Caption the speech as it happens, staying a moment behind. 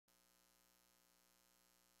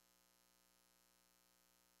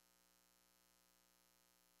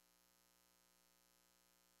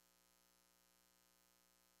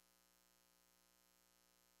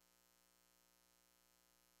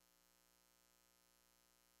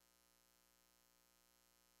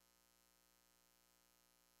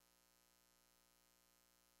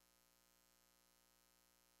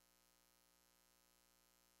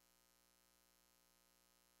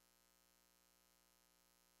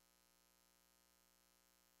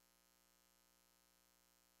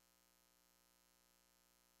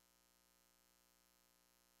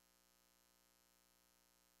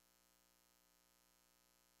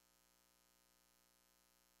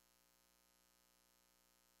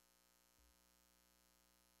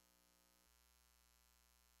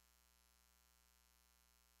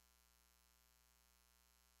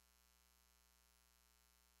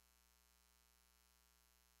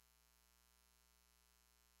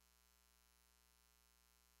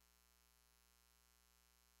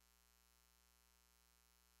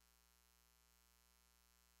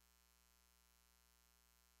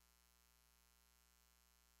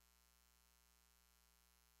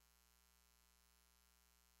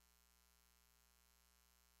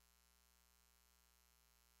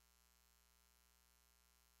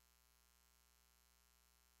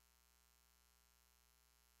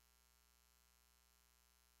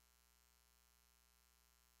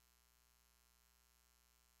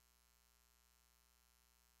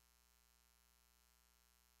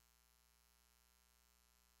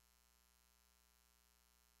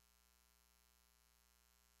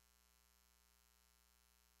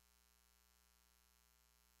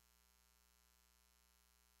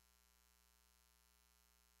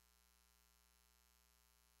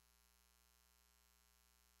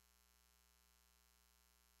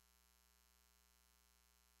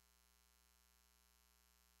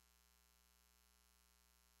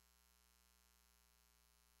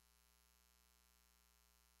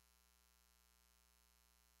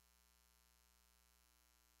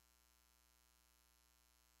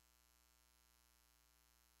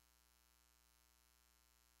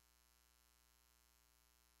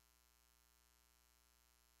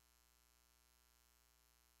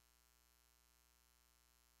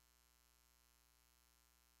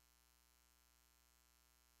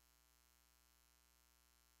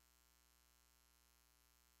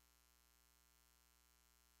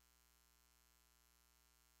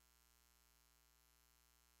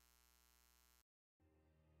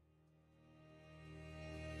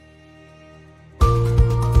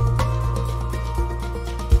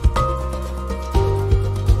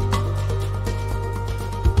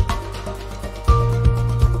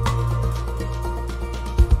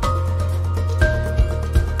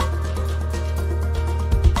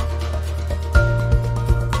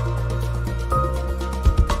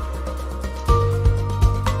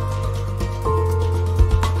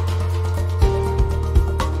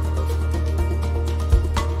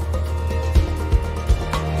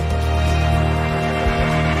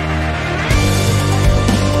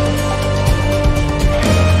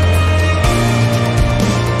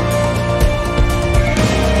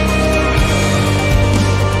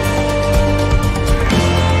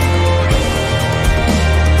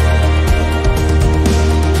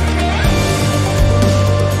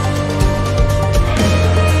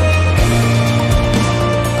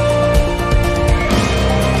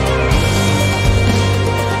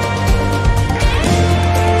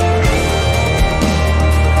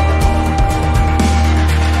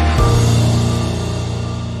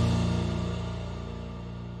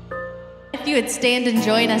you would stand and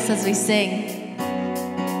join us as we sing.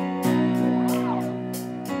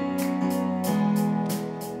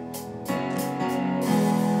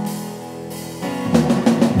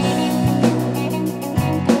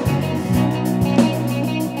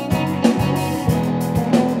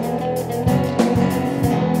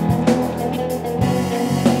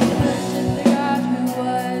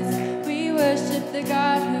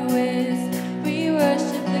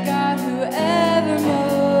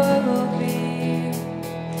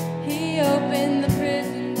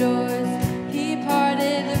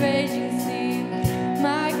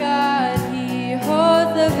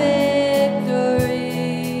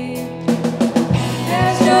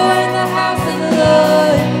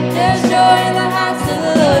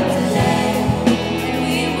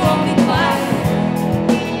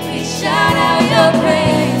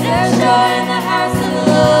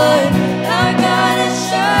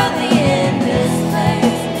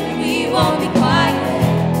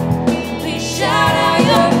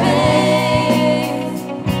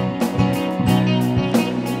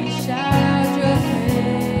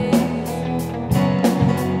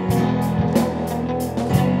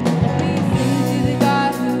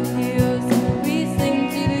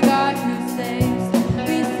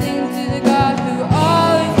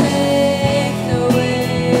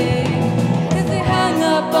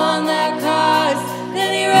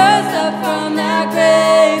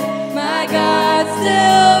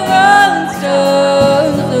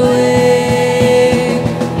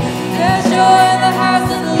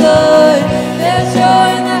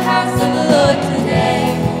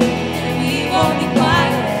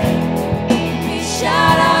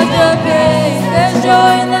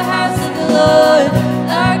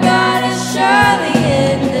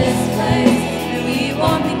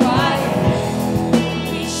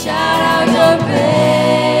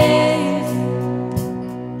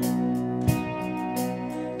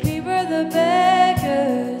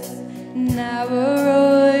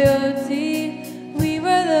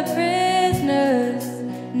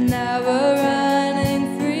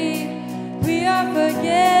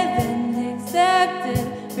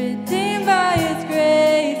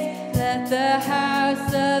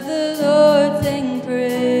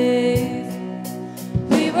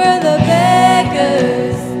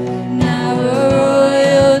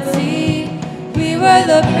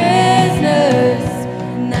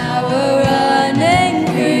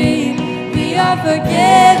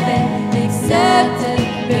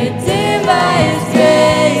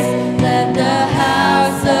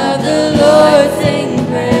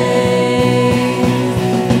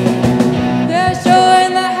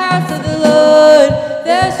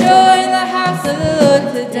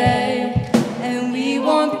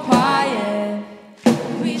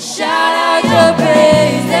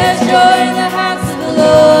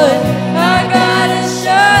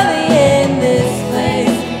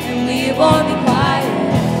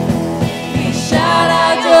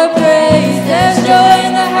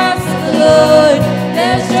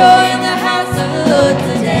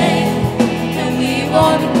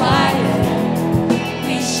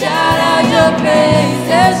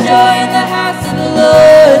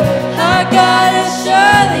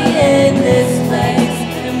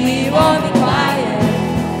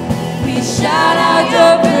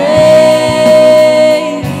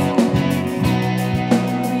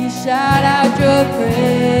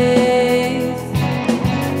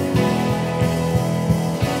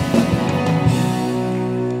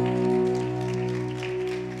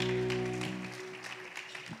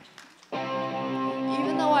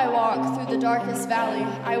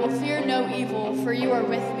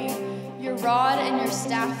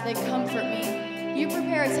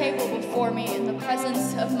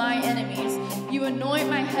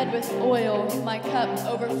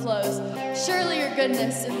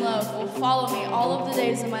 Goodness and love will follow me all of the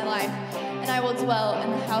days of my life, and I will dwell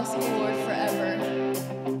in the house of the Lord forever.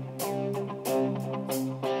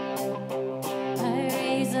 I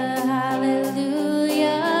raise a hallelujah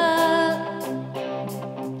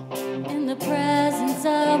in the presence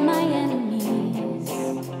of my enemies.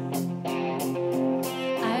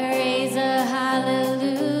 I raise a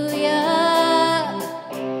hallelujah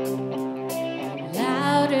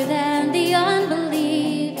louder than the unbelief.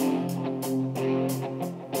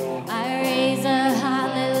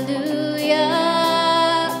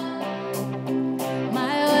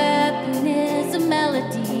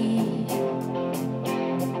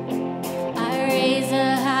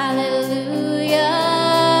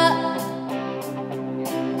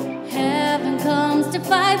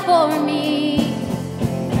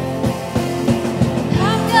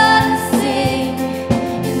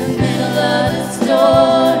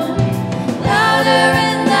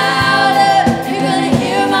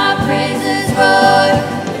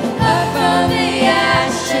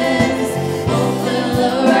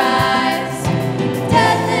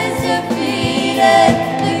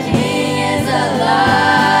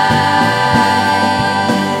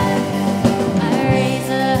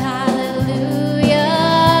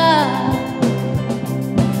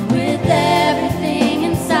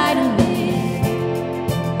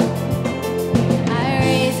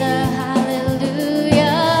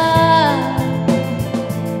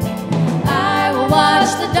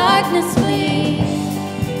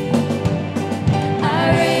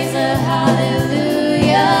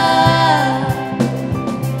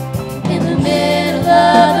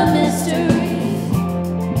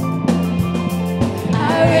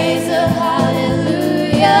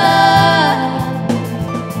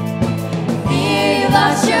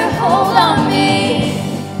 lost your hold on me.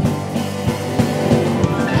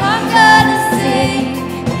 I'm gonna sing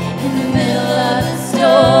in the middle of the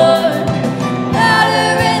storm.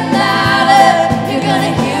 Louder and louder, you're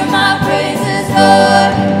gonna hear my praises roar.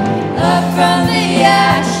 Up from the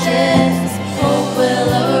ashes, hope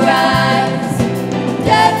will arise.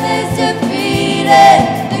 Death is defeated,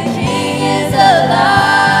 the King is alive.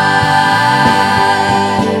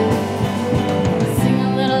 Sing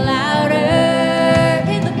a little louder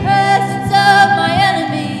in the presence of my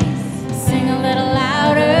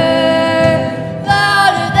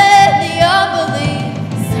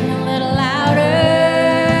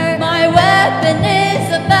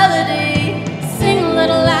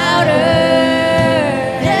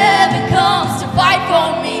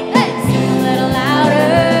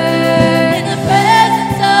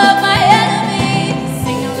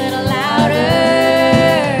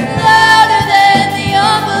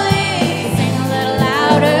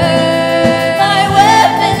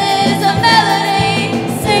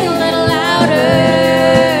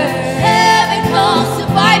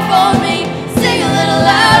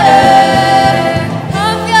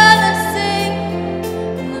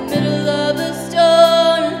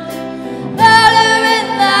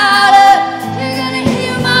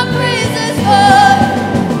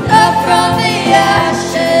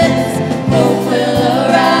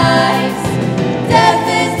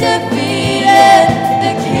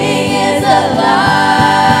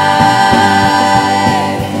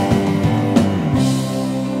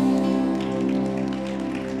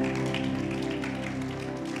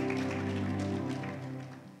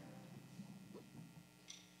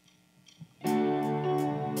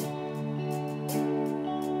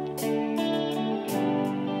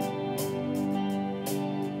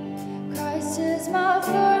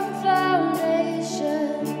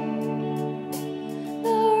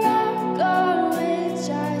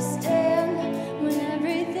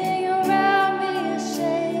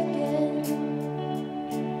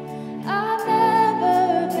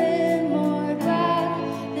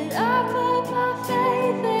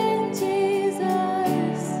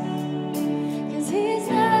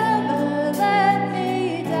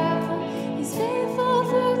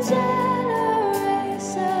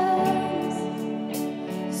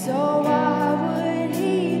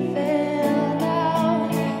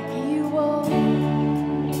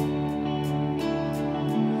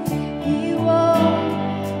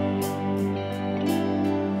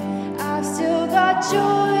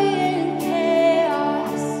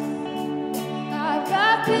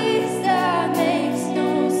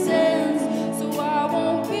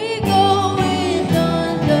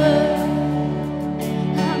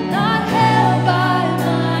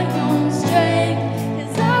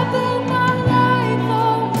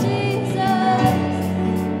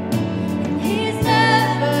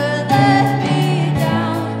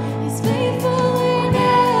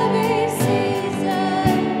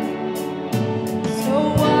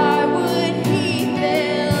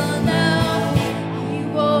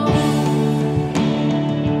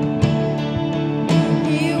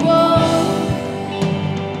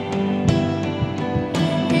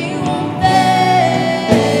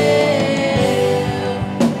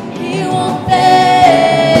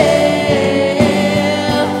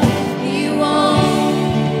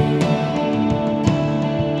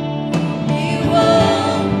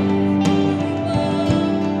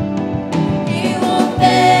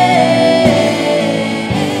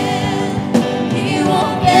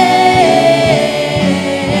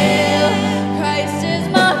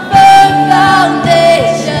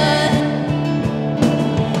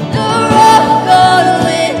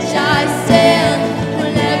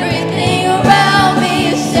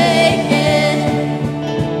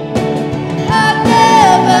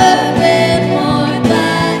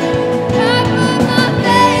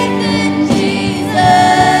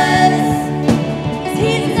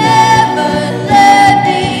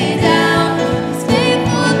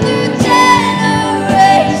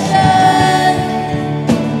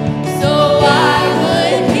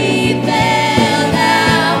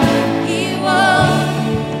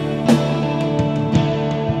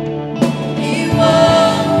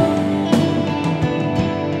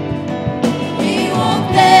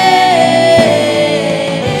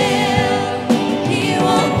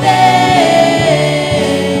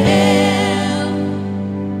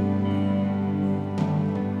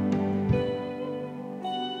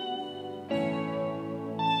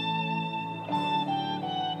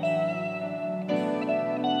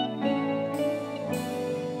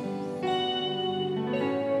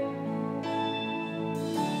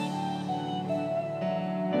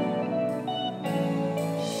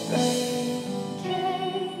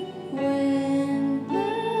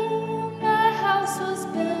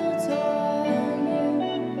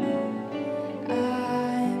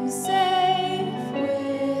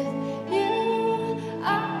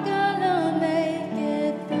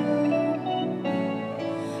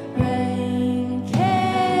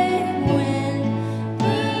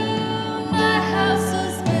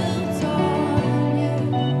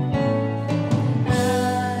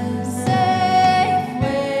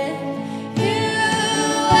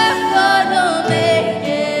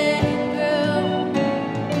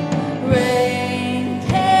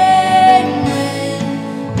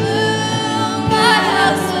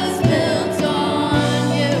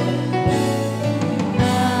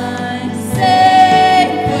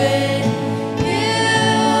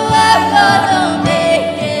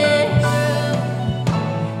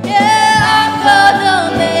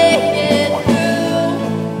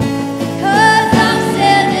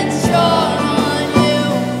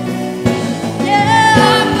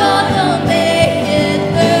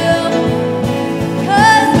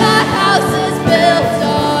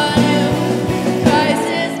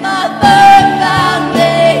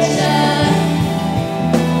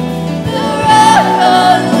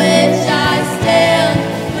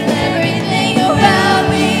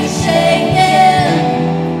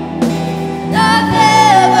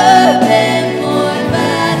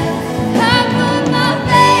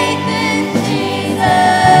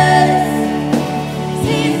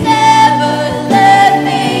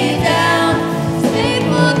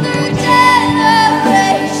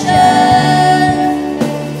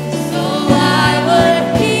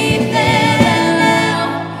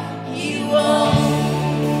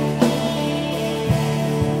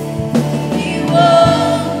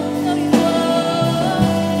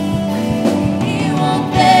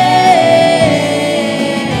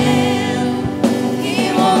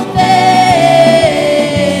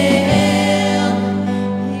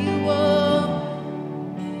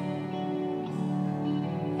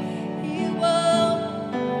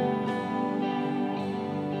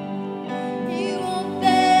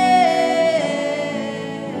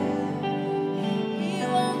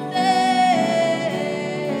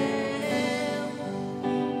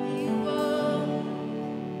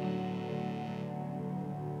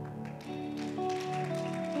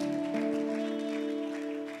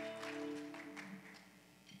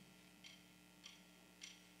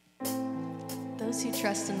Those who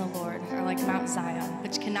trust in the Lord are like Mount Zion,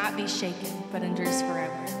 which cannot be shaken, but endures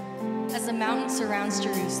forever. As the mountain surrounds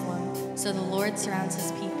Jerusalem, so the Lord surrounds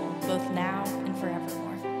his people, both now and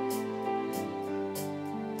forevermore.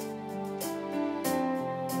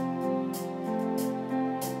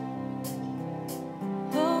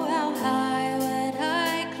 Oh, how high would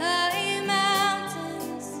I climb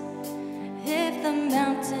mountains if the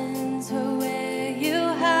mountains were where you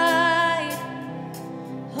hide?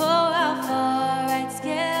 Oh, how far I'd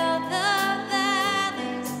scale the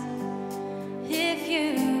valleys if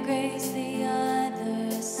you grace the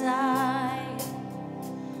other side.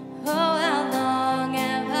 Oh, how long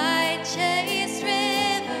have I chased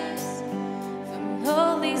rivers from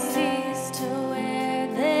holy seas to where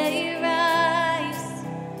they rise,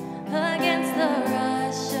 against the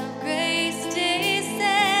rush of grace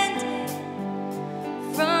descending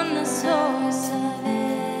from the source of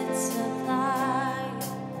its supply.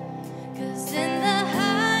 'Cause in the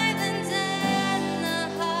highlands and the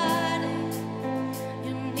heartache,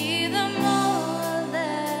 you're neither more or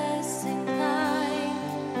less inclined.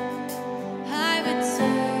 I would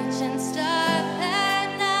search and stop at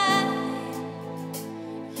nothing.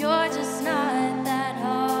 You're just not that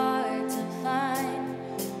hard to find.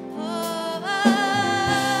 Oh,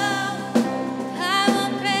 I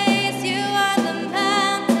will praise you on the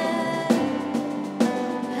mountain.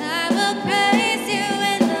 I will praise you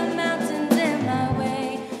in the mountains in my way.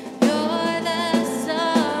 You're the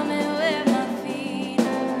summit where my feet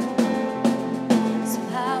are. So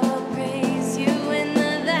I will praise you in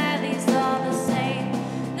the valleys all the same.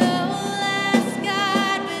 No less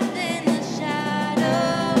God within the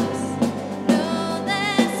shadows. No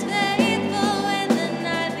less faithful when the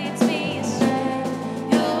night leads me astray.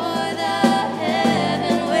 You're the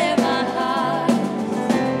heaven where my heart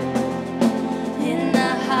is. In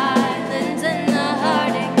the highlands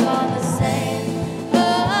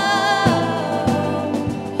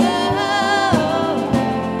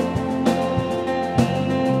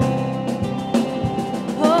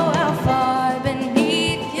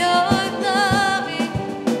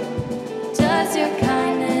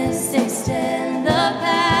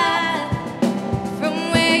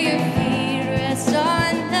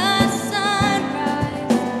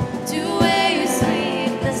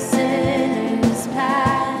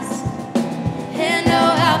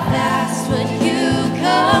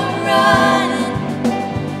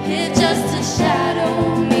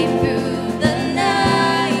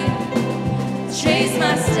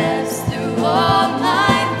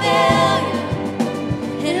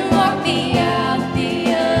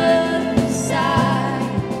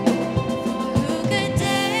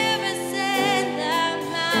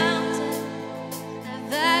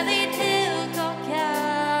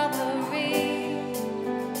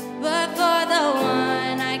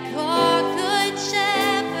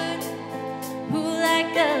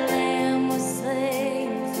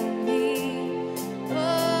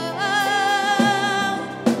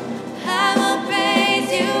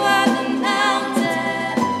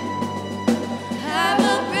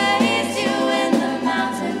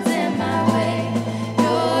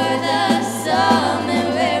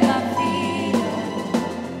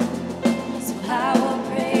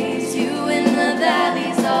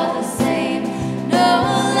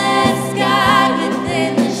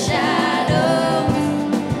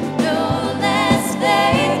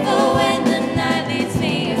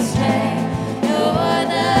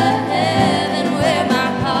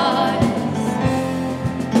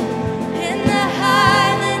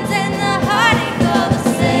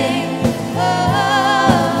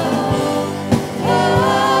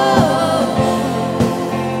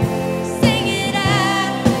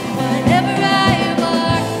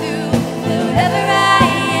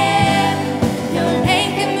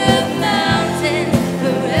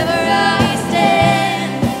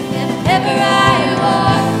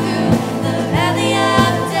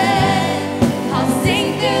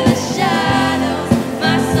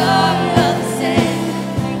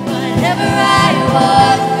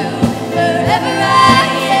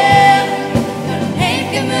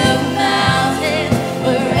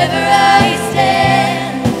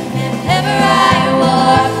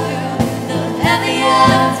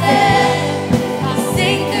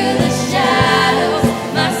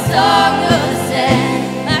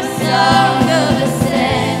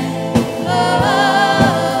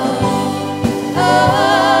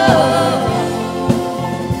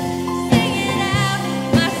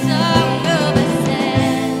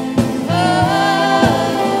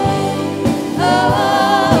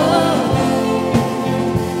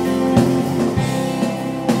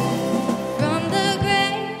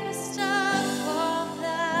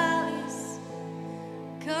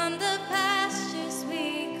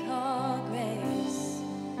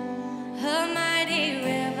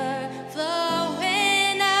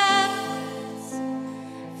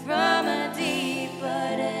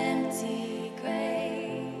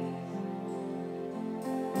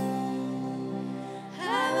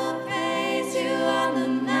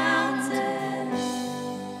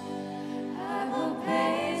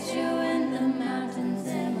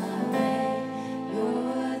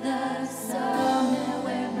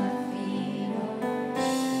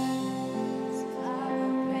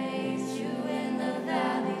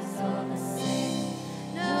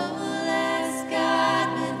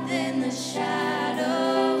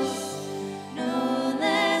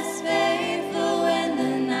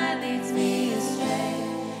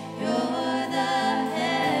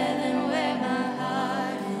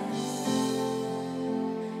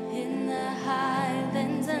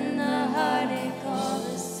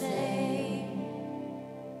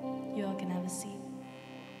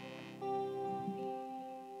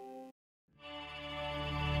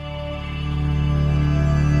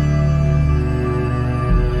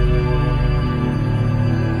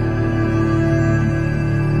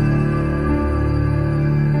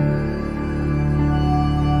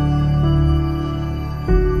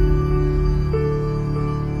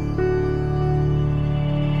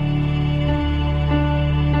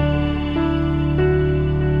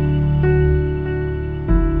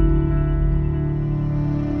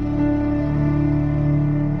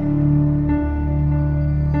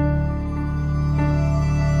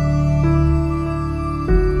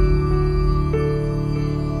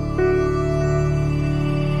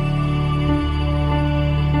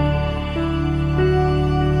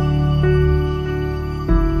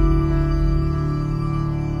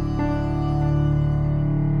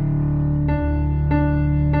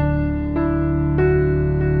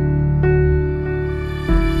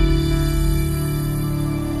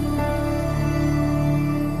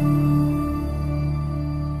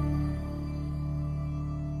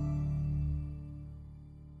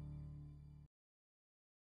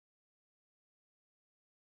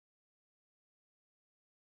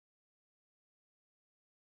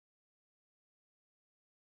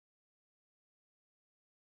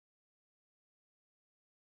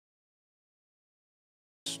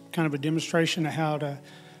kind of a demonstration of how to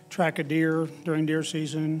track a deer during deer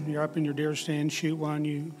season. You're up in your deer stand, shoot one,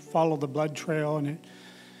 you follow the blood trail, and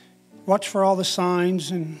watch for all the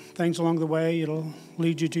signs and things along the way. It'll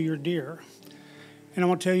lead you to your deer. And I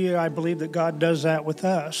want to tell you, I believe that God does that with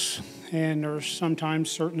us. And there's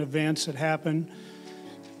sometimes certain events that happen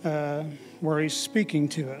where He's speaking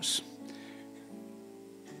to us.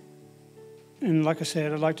 And like I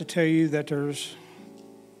said, I'd like to tell you that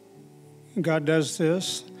God does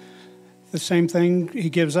this. The same thing, He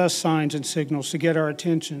gives us signs and signals to get our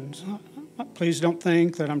attention. Please don't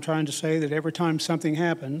think that I'm trying to say that every time something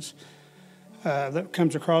happens that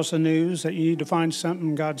comes across the news that you need to find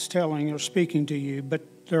something God's telling or speaking to you.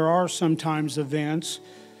 But there are sometimes events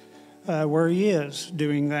where He is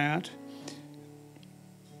doing that.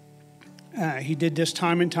 He did this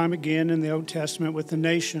time and time again in the Old Testament with the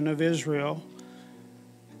nation of Israel.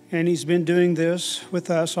 And He's been doing this with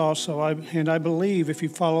us also. And I believe if you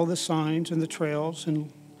follow the signs and the trails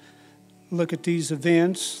and look at these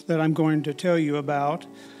events that I'm going to tell you about,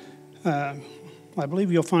 I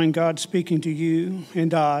believe you'll find God speaking to you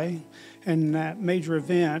and I. And that major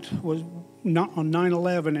event was not on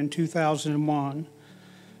 9/11 in 2001.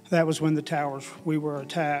 That was when the towers, we were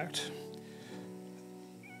attacked.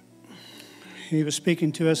 He was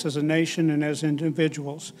speaking to us as a nation and as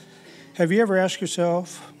individuals. Have you ever asked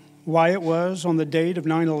yourself why it was on the date of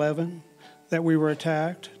 9/11 that we were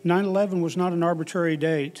attacked? 9/11 was not an arbitrary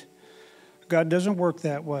date. God doesn't work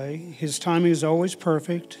that way. His timing is always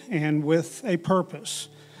perfect and with a purpose.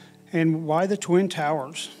 And why the Twin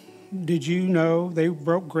Towers? Did you know they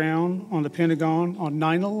broke ground on the Pentagon on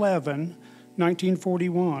 9/11,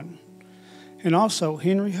 1941? And also,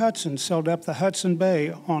 Henry Hudson sailed up the Hudson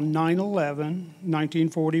Bay on 9/11,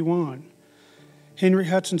 1941. Henry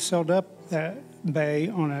Hudson sailed up that bay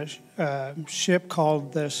on a ship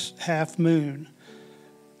called the Half Moon.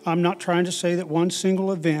 I'm not trying to say that one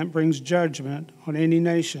single event brings judgment on any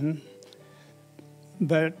nation,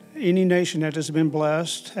 but any nation that has been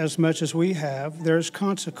blessed as much as we have, there's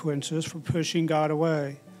consequences for pushing God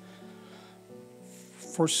away.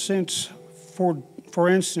 For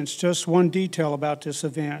instance, just one detail about this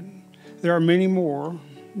event. There are many more.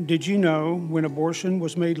 Did you know when abortion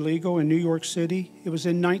was made legal in New York City? It was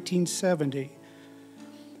in 1970.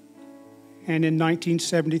 And in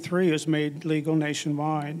 1973, it was made legal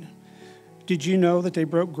nationwide. Did you know that they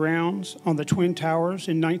broke grounds on the Twin Towers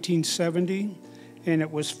in 1970, and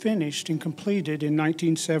it was finished and completed in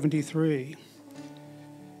 1973?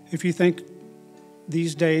 If you think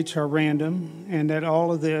these dates are random and that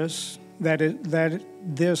all of this, that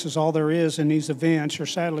this is all there is in these events, you're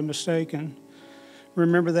sadly mistaken.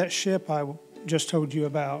 Remember that ship I just told you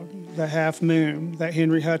about, the Half Moon that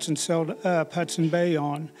Henry Hudson sailed up Hudson Bay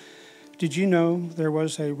on? Did you know there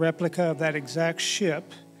was a replica of that exact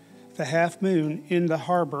ship, the Half Moon, in the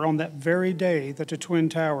harbor on that very day that the Twin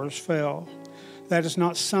Towers fell? That is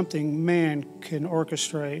not something man can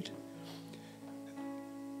orchestrate.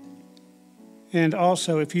 And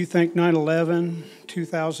also, if you think 9/11,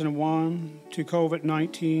 2001, to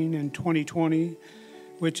COVID-19 and 2020,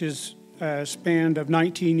 which is a span of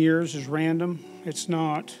 19 years, is random, it's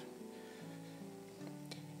not.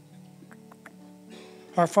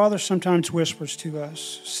 Our Father sometimes whispers to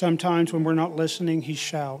us. Sometimes when we're not listening, He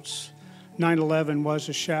shouts. 9/11 was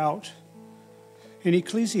a shout. In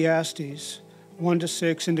Ecclesiastes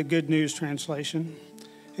 1-6 in the Good News translation,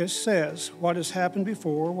 it says, "What has happened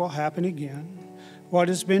before will happen again. What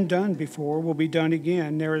has been done before will be done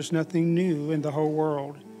again. There is nothing new in the whole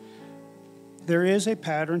world." There is a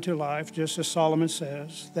pattern to life, just as Solomon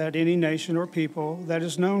says, that any nation or people that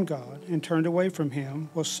has known God and turned away from Him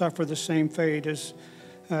will suffer the same fate as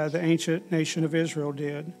the ancient nation of Israel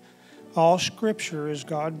did. All Scripture is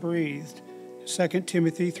God-breathed. 2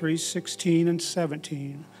 Timothy 3:16 and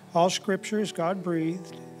 17. All Scripture is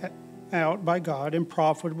God-breathed out by God and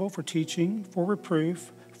profitable for teaching, for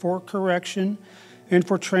reproof, for correction, and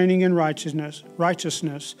for training in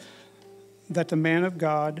righteousness, that the man of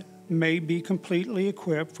God may be completely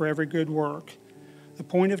equipped for every good work. The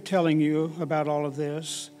point of telling you about all of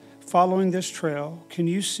this, following this trail, can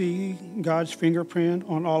you see God's fingerprint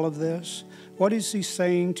on all of this? What is He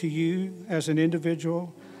saying to you as an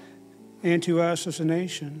individual and to us as a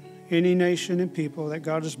nation? Any nation and people that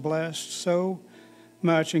God has blessed so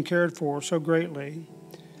much and cared for so greatly,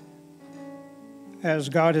 as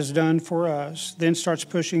God has done for us, then starts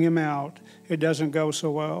pushing Him out, it doesn't go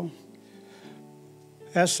so well.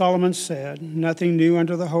 As Solomon said, nothing new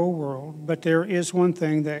under the whole world, but there is one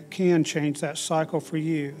thing that can change that cycle for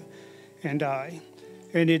you and I,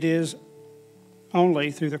 and it is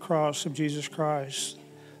only through the cross of Jesus Christ.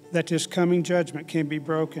 that this coming judgment can be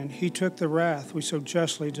broken. He took the wrath we so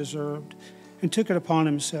justly deserved and took it upon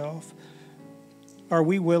himself. Are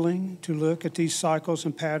we willing to look at these cycles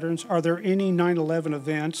and patterns? Are there any 9/11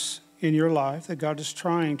 events in your life that God is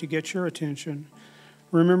trying to get your attention?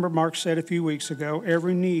 Remember, Mark said a few weeks ago,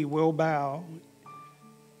 every knee will bow.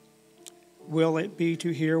 Will it be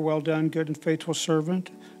to hear, well done, good and faithful servant,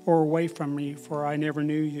 or away from me, for I never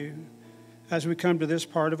knew you? As we come to this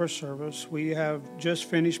part of our service, we have just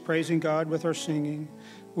finished praising God with our singing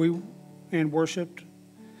and worshiped.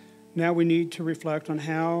 Now we need to reflect on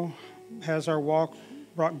how has our walk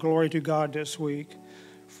brought glory to God this week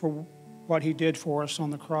for what he did for us on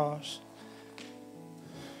the cross.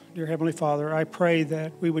 Dear Heavenly Father, I pray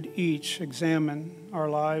that we would each examine our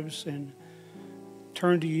lives and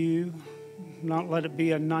turn to you, not let it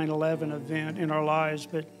be a 9/11 event in our lives,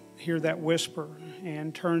 but hear that whisper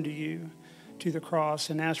and turn to you, to the cross,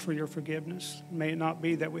 and ask for your forgiveness. May it not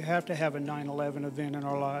be that we have to have a 9/11 event in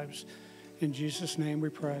our lives. In Jesus' name we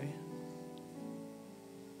pray.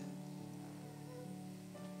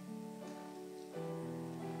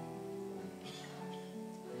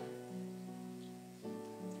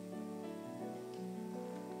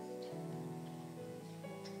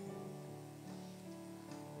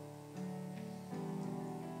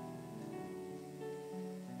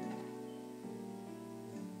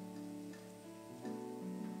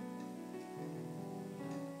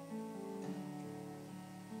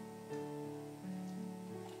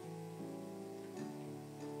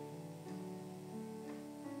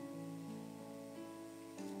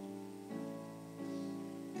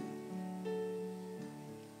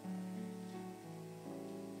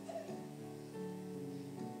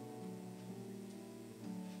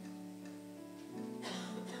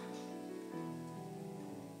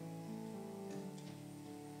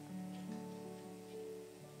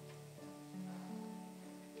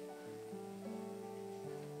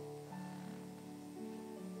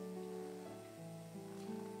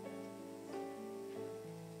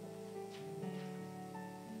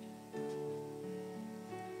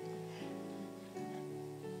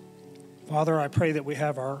 Father, I pray that we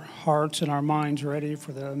have our hearts and our minds ready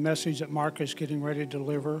for the message that Mark is getting ready to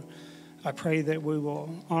deliver. I pray that we will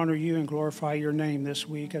honor you and glorify your name this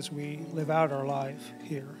week as we live out our life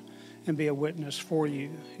here and be a witness for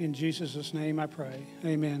you. In Jesus' name I pray.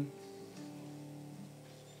 Amen.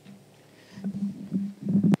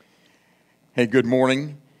 Hey, good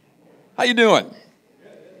morning. How you doing?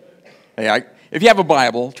 Hey, if you have a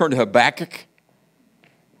Bible, turn to Habakkuk.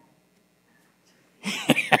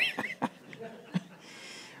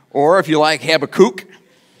 Or if you like Habakkuk,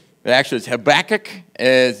 actually it's Habakkuk.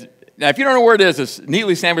 Now, if you don't know where it is, it's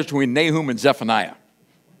neatly sandwiched between Nahum and Zephaniah.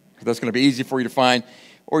 That's going to be easy for you to find,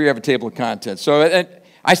 or you have a table of contents. So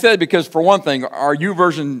I said it because, for one thing, our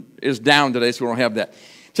YouVersion is down today, so we don't have that.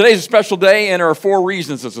 Today's a special day, and there are 4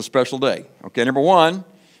 reasons it's a special day. Okay, number one,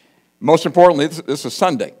 most importantly, this is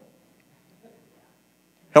Sunday.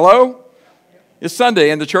 Hello? It's Sunday,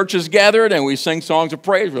 and the church is gathered, and we sing songs of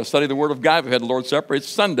praise. We'll study the Word of God. We've had the Lord's Supper. It's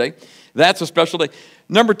Sunday. That's a special day.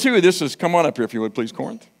 Number 2, this is, come on up here if you would, please,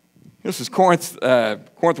 Corinth. This is Corinth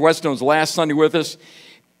Whetstone's last Sunday with us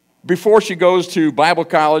before she goes to Bible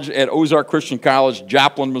college at Ozark Christian College,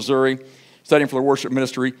 Joplin, Missouri, studying for the worship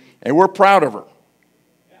ministry, and we're proud of her.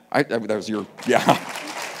 That was your, yeah.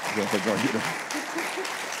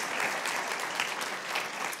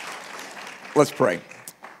 Let's pray.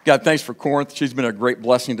 God, thanks for Corinth. She's been a great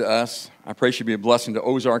blessing to us. I pray she'll be a blessing to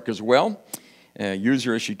Ozark as well. Use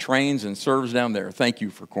her as she trains and serves down there. Thank you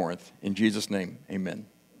for Corinth. In Jesus' name, amen.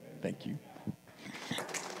 Thank you.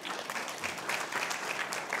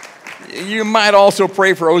 You might also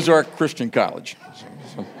pray for Ozark Christian College.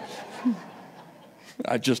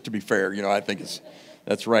 Just to be fair, I think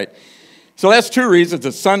that's right. So that's 2 reasons.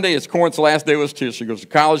 It's Sunday. It's Corinth's last day with us too. She goes to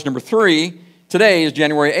college. Number 3, today is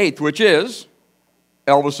January 8th, which is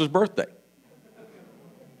Elvis's birthday.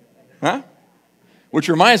 Huh? Which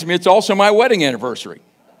reminds me, it's also my wedding anniversary.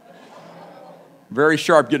 Very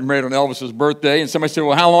sharp getting married on Elvis's birthday. And somebody said,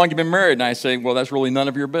 well, how long have you been married? And I say, well, that's really none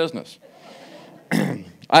of your business.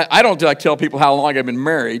 I don't tell people how long I've been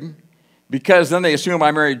married because then they assume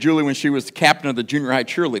I married Julie when she was the captain of the junior high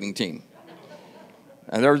cheerleading team.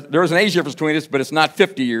 And there's an age difference between us, but it's not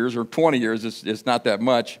 50 years or 20 years. It's not that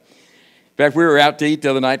much. In fact, we were out to eat the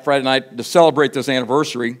other night, Friday night, to celebrate this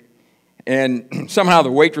anniversary. And somehow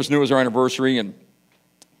the waitress knew it was our anniversary. And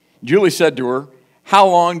Julie said to her, how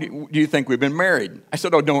long do you think we've been married? I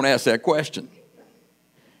said, oh, don't ask that question.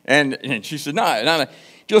 And she said, no.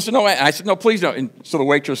 Julie said, no. I said, no, please don't. And so the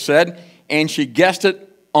waitress said, and she guessed it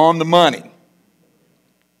on the money,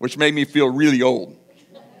 which made me feel really old.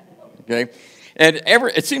 Okay? And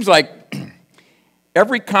it seems like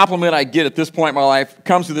every compliment I get at this point in my life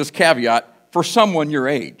comes with this caveat, for someone your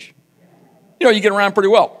age. You know, you get around pretty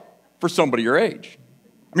well for somebody your age.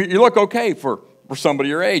 I mean, you look okay for somebody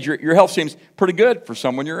your age. Your health seems pretty good for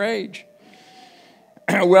someone your age.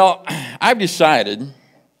 Well, I've decided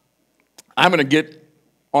I'm going to get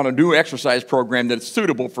on a new exercise program that's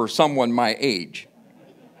suitable for someone my age.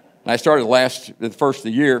 And I started the first of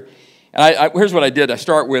the year. And here's what I did. I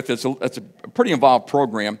start with, it's a pretty involved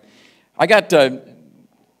program. I got 2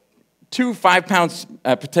 5-pound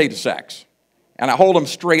potato sacks. And I hold them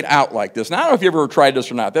straight out like this. Now, I don't know if you've ever tried this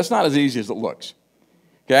or not. That's not as easy as it looks.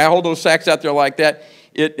 Okay, I hold those sacks out there like that.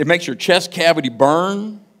 It makes your chest cavity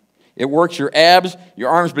burn. It works your abs. Your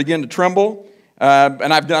arms begin to tremble.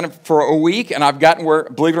 And I've done it for a week, and I've gotten where,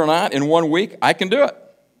 believe it or not, in 1 week, I can do it.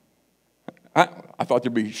 I thought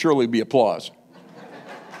there'd surely be applause.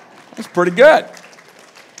 That's pretty good.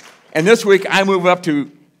 And this week, I move up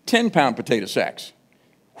to 10-pound potato sacks.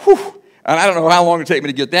 Whew. And I don't know how long it'll take me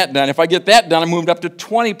to get that done. If I get that done, I moved up to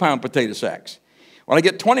 20-pound potato sacks. When I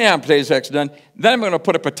get 20-pound potato sacks done, then I'm going to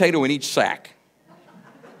put a potato in each sack,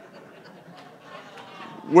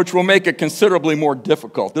 which will make it considerably more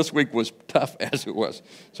difficult. This week was tough as it was.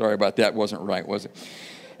 Sorry about that. Wasn't right, was it?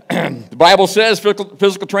 The Bible says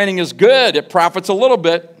physical training is good. It profits a little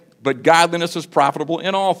bit, but godliness is profitable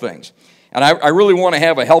in all things. And I really want to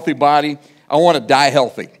have a healthy body. I want to die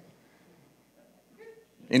healthy.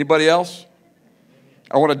 Anybody else?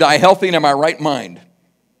 I want to die healthy and in my right mind.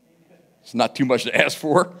 It's not too much to ask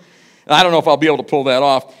for. And I don't know if I'll be able to pull that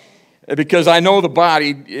off because I know the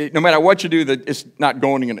body, no matter what you do, that it's not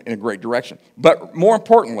going in a great direction. But more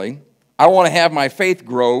importantly, I want to have my faith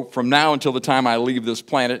grow from now until the time I leave this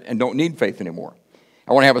planet and don't need faith anymore.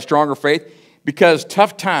 I want to have a stronger faith because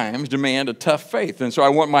tough times demand a tough faith. And so I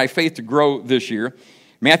want my faith to grow this year.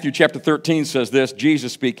 Matthew chapter 13 says this,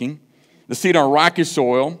 Jesus speaking, the seed on rocky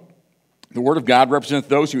soil, the word of God represents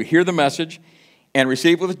those who hear the message and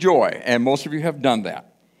receive with joy. And most of you have done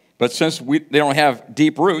that. But since they don't have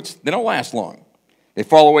deep roots, they don't last long. They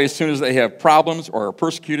fall away as soon as they have problems or are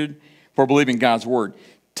persecuted for believing God's word.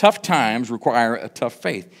 Tough times require a tough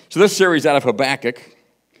faith. So this series out of Habakkuk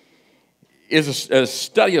is a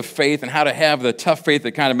study of faith and how to have the tough faith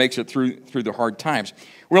that kind of makes it through the hard times.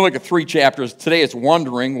 We're going to look at 3 chapters. Today it's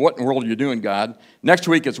wondering, what in the world are you doing, God? Next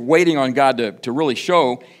week it's waiting on God to really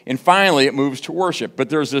show. And finally it moves to worship. But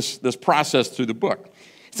there's this process through the book.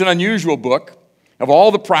 It's an unusual book. Of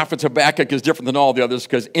all the prophets, Habakkuk is different than all the others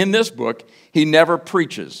because in this book he never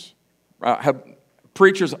preaches.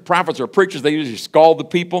 Prophets are preachers. They usually scald the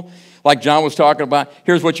people like John was talking about.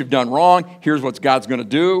 Here's what you've done wrong. Here's what God's going to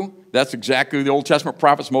do. That's exactly the Old Testament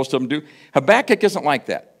prophets, most of them do. Habakkuk isn't like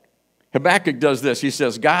that. Habakkuk does this. He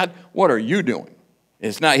says, God, what are you doing?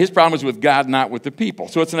 It's not his problem is with God, not with the people.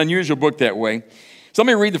 So it's an unusual book that way. So let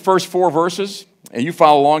me read the first 4 verses, and you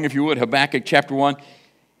follow along if you would. Habakkuk chapter 1.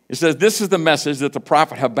 It says, this is the message that the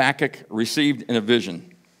prophet Habakkuk received in a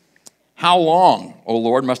vision. How long, O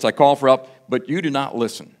Lord, must I call for help, but you do not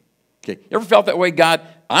listen? Okay, you ever felt that way? God,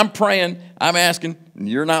 I'm praying, I'm asking, and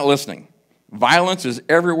you're not listening. Violence is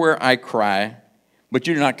everywhere I cry, but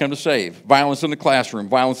you do not come to save. Violence in the classroom,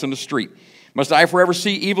 violence in the street. Must I forever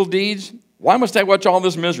see evil deeds? Why must I watch all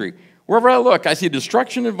this misery? Wherever I look, I see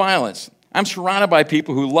destruction and violence. I'm surrounded by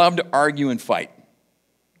people who love to argue and fight.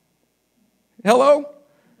 Hello?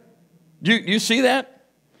 Do you see that?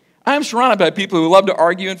 I'm surrounded by people who love to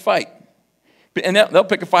argue and fight. And they'll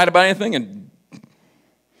pick a fight about anything. And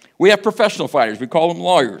we have professional fighters. We call them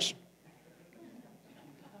lawyers.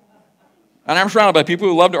 And I'm surrounded by people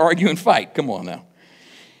who love to argue and fight. Come on now.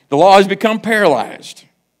 The law has become paralyzed.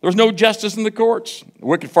 There's no justice in the courts. The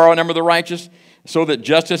wicked far outnumber the righteous, so that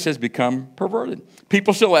justice has become perverted.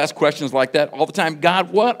 People still ask questions like that all the time.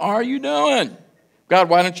 God, what are you doing? God,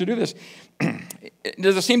 why don't you do this?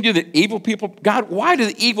 Does it seem to you that evil people, God, why do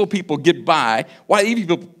the evil people get by? Why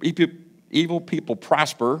do evil people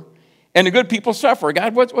prosper and the good people suffer?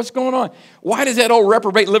 God, what's going on? Why does that old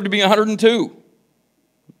reprobate live to be 102?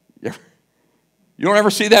 You don't ever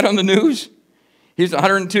see that on the news? He's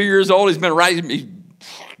 102 years old. He's been he's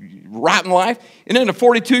rotten life. And then a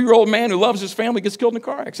 42-year-old man who loves his family gets killed in a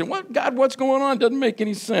car accident. What, God, what's going on? Doesn't make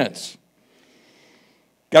any sense.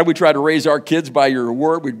 God, we tried to raise our kids by your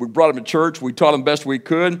word. We brought them to church. We taught them best we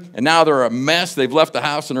could. And now they're a mess. They've left the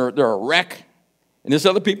house and they're a wreck. And there's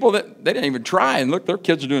other people that they didn't even try. And look, their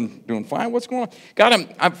kids are doing fine. What's going on? God,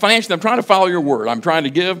 I'm financially, I'm trying to follow your word. I'm trying to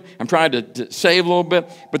give. I'm trying to save a little bit.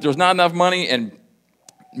 But there's not enough money. And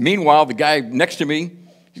meanwhile, the guy next to me,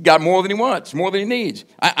 he's got more than he wants, more than he needs.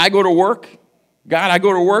 I go to work. God, I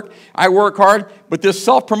go to work, I work hard, but this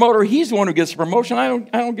self-promoter, he's the one who gets the promotion. I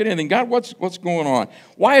don't get anything. God, what's going on?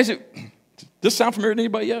 Why is it? Does this sound familiar to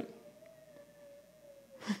anybody yet?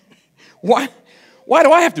 Why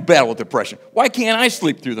do I have to battle with depression? Why can't I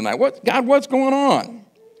sleep through the night? God, what's going on?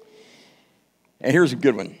 And here's a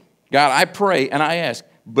good one. God, I pray and I ask,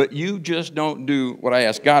 but you just don't do what I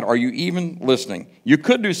ask. God, are you even listening? You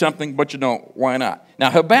could do something, but you don't. Why not? Now,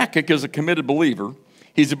 Habakkuk is a committed believer.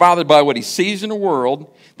 He's bothered by what he sees in the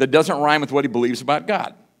world that doesn't rhyme with what he believes about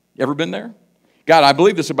God. You ever been there? God, I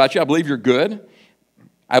believe this about you. I believe you're good.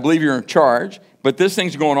 I believe you're in charge. But this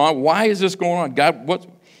thing's going on. Why is this going on? God,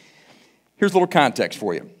 Here's a little context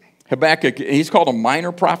for you. Habakkuk, he's called a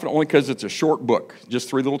minor prophet only because it's a short book, just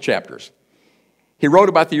 3 little chapters. He wrote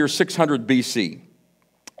about the year 600 BC.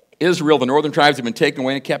 Israel, the northern tribes, have been taken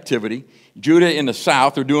away into captivity. Judah in the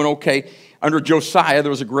south are doing okay. Under Josiah, there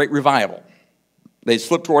was a great revival. They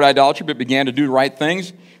slipped toward idolatry, but began to do the right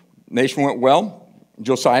things. The nation went well.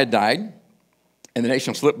 Josiah died. And the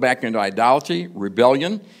nation slipped back into idolatry,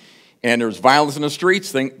 rebellion. And there's violence in the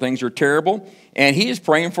streets. Things are terrible. And he is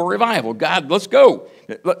praying for revival. God, let's go.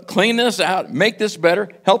 Clean this out. Make this better.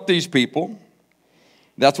 Help these people.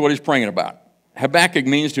 That's what he's praying about. Habakkuk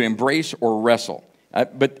means to embrace or wrestle.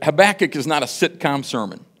 But Habakkuk is not a sitcom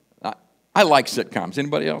sermon. I like sitcoms.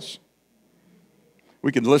 Anybody else?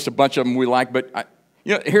 We could list a bunch of them we like, but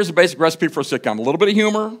here's a basic recipe for a sitcom. A little bit of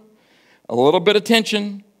humor, a little bit of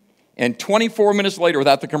tension, and 24 minutes later,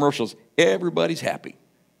 without the commercials, everybody's happy.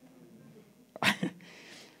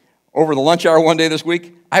 Over the lunch hour one day this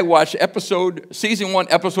week, I watched season 1,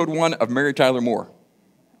 episode 1 of Mary Tyler Moore.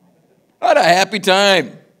 What a happy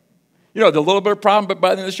time. The little bit of problem, but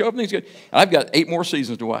by the end of the show, everything's good. And I've got 8 more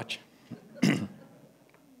seasons to watch.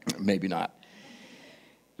 Maybe not.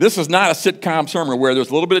 This is not a sitcom sermon where there's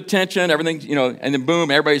a little bit of tension, everything, and then boom,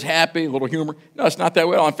 everybody's happy, a little humor. No, it's not that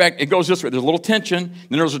way at all. In fact, it goes this way. There's a little tension,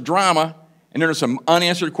 then there's a drama, and then there's some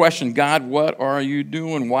unanswered question. God, what are you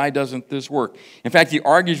doing? Why doesn't this work? In fact, he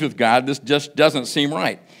argues with God. This just doesn't seem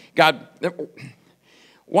right. God,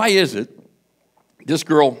 why is it this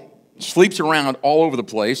girl sleeps around all over the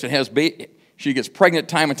place and she gets pregnant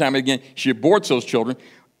time and time again. She aborts those children.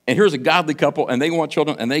 And here's a godly couple, and they want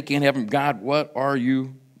children, and they can't have them. God, what are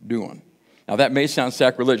you doing? Now, that may sound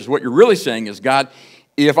sacrilegious. What you're really saying is, God,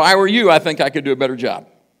 if I were you, I think I could do a better job.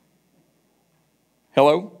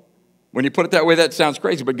 Hello? When you put it that way, that sounds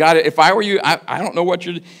crazy. But God, if I were you, I don't know what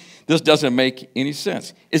this doesn't make any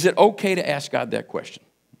sense. Is it okay to ask God that question?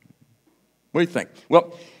 What do you think?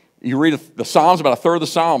 Well, you read the Psalms, about a third of the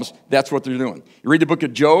Psalms, that's what they're doing. You read the book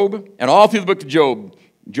of Job, and all through the book of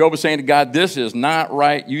Job is saying to God, this is not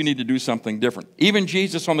right. You need to do something different. Even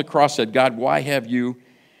Jesus on the cross said, God, why have you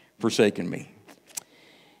forsaken me?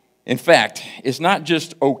 In fact, it's not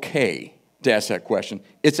just okay to ask that question.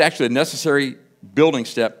 It's actually a necessary building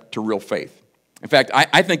step to real faith. In fact,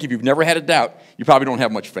 I think if you've never had a doubt, you probably don't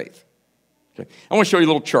have much faith. Okay? I want to show you a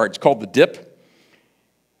little chart. It's called the dip.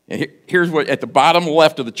 And here's what, at the bottom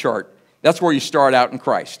left of the chart, that's where you start out in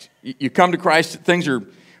Christ. You come to Christ, things are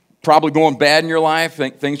probably going bad in your life,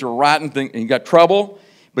 things are rotten, and you got trouble,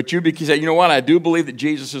 but you say, you know what, I do believe that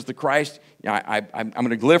Jesus is the Christ. I'm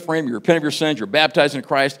going to live for him. You repent of your sins, you're baptized in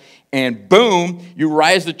Christ, and boom, you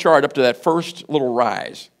rise the chart up to that first little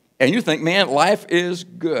rise. And you think, man, life is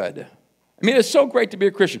good. I mean, it's so great to be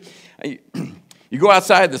a Christian. You go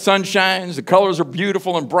outside, the sun shines, the colors are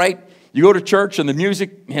beautiful and bright. You go to church and the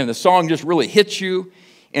music and the song just really hits you.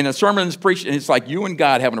 And the sermon is preached, and it's like you and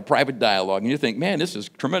God having a private dialogue. And you think, man, this is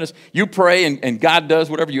tremendous. You pray, and God does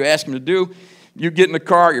whatever you ask him to do. You get in the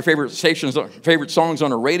car, your favorite songs on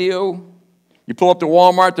the radio. You pull up to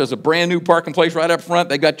Walmart, there's a brand new parking place right up front.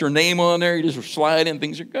 They got your name on there. You just slide in,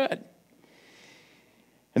 things are good.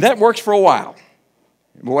 And that works for a while.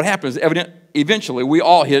 But what happens, eventually, we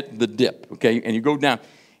all hit the dip, okay? And you go down.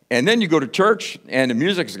 And then you go to church, and the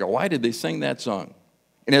music's go, why did they sing that song?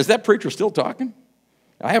 And is that preacher still talking?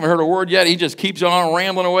 I haven't heard a word yet. He just keeps on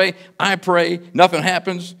rambling away. I pray. Nothing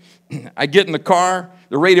happens. I get in the car.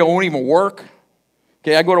 The radio won't even work.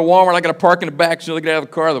 Okay, I go to Walmart. I got to park in the back. So I get out of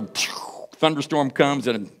the car. The thunderstorm comes,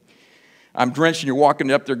 and I'm drenched, and you're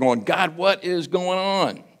walking up there going, God, what is going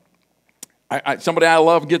on? Somebody I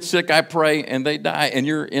love gets sick. I pray, and they die. And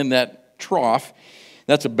you're in that trough.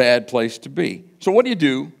 That's a bad place to be. So what do you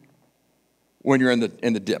do when you're in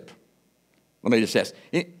the dip? Let me just ask.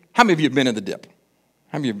 How many of you have been in the dip?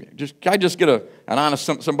 How many of you? Can I just get an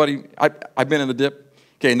honest somebody? I've been in the dip.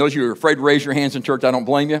 Okay, and those of you who are afraid to raise your hands in church, I don't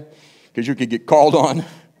blame you, because you could get called on.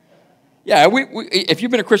 Yeah, if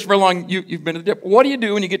you've been a Christian for long, you've been in the dip. What do you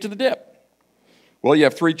do when you get to the dip? Well, you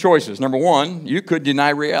have 3 choices. Number 1, you could deny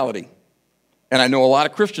reality. And I know a lot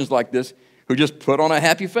of Christians like this who just put on a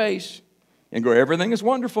happy face and go, everything is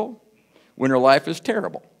wonderful, when their life is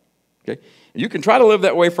terrible. Okay? You can try to live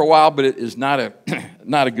that way for a while, but it is not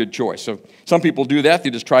a good choice. So some people do that. They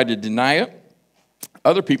just try to deny it.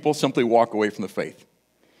 Other people simply walk away from the faith.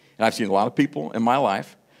 And I've seen a lot of people in my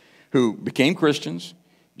life who became Christians,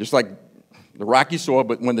 just like the rocky soil,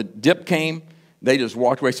 but when the dip came, they just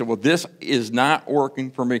walked away and said, well, this is not working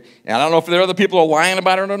for me. And I don't know if there are other people who are lying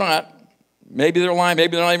about it or not. Maybe they're lying.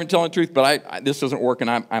 Maybe they're not even telling the truth, but this isn't working.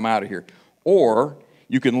 I'm out of here. Or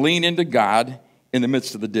you can lean into God in the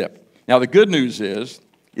midst of the dip. Now, the good news is,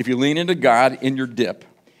 if you lean into God in your dip,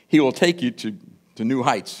 he will take you to new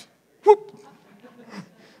heights. Whoop.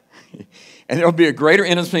 And there will be a greater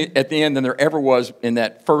intimacy at the end than there ever was in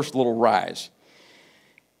that first little rise.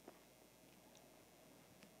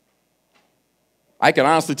 I can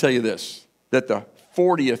honestly tell you this, that the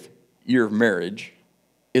 40th year of marriage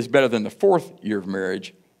is better than the 4th year of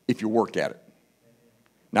marriage if you work at it.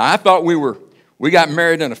 Now, I thought we got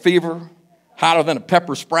married in a fever, hotter than a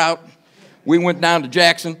pepper sprout. We went down to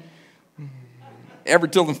Jackson. Every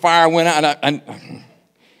till the fire went out. And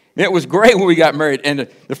it was great when we got married. And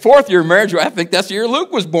the 4th year of marriage, I think that's the year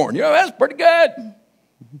Luke was born. You know, that's pretty good.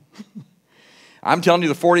 I'm telling you,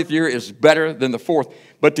 the 40th year is better than the 4th.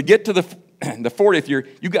 But to get to the 40th year,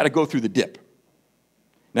 you got to go through the dip.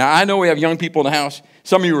 Now, I know we have young people in the house.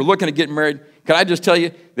 Some of you are looking at getting married. Can I just tell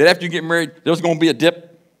you that after you get married, there's going to be a dip?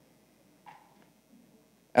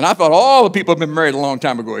 And I thought all the people have been married a long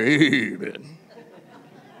time ago. Amen.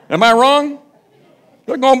 Am I wrong?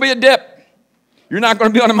 There's going to be a dip. You're not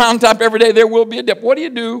going to be on the mountaintop every day. There will be a dip. What do you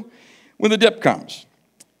do when the dip comes?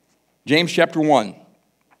 James chapter 1.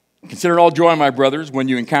 Consider it all joy, my brothers, when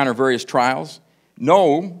you encounter various trials.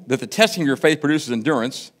 Know that the testing of your faith produces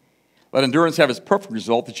endurance. Let endurance have its perfect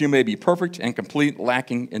result, that you may be perfect and complete,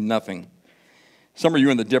 lacking in nothing. Some of you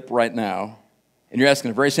are in the dip right now, and you're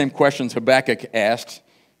asking the very same questions Habakkuk asks.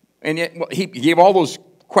 And yet, he gave all those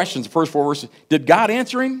questions, the first 4 verses. Did God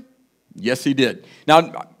answer him? Yes, he did.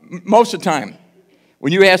 Now, most of the time,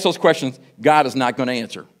 when you ask those questions, God is not going to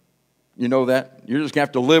answer. You know that? You're just going to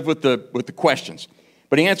have to live with the questions.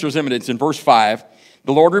 But he answers them, and it's in verse 5.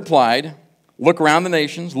 The Lord replied, look around the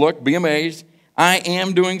nations, look, be amazed. I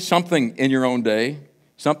am doing something in your own day,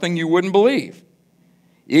 something you wouldn't believe,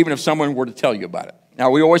 even if someone were to tell you about it.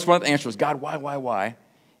 Now, we always want the answer is, God, why?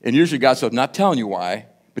 And usually God says, I'm not telling you why.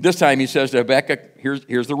 But this time he says to Habakkuk,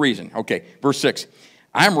 here's the reason. Okay, verse 6.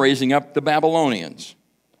 I'm raising up the Babylonians,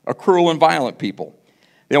 a cruel and violent people.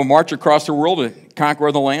 They will march across the world to conquer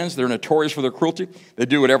other lands. They're notorious for their cruelty. They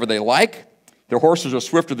do whatever they like. Their horses are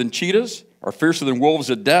swifter than cheetahs, are fiercer than wolves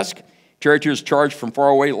at dusk. Charioteers charge from far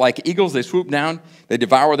away. Like eagles, they swoop down. They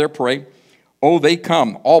devour their prey. Oh, they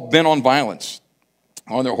come, all bent on violence.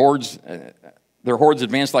 On their hordes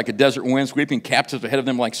advance like a desert wind, sweeping captives ahead of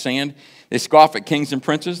them like sand. They scoff at kings and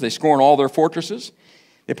princes. They scorn all their fortresses.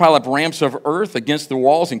 They pile up ramps of earth against the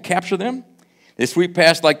walls and capture them. They sweep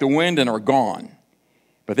past like the wind and are gone.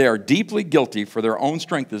 But they are deeply guilty, for their own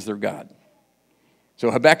strength is their God.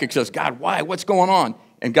 So Habakkuk says, God, why? What's going on?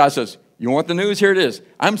 And God says, you want the news? Here it is.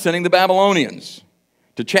 I'm sending the Babylonians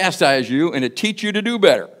to chastise you and to teach you to do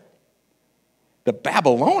better. The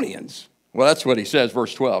Babylonians? Well, that's what he says,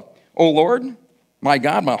 verse 12. O Lord, my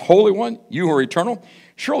God, my Holy One, you who are eternal,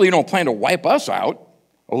 surely you don't plan to wipe us out.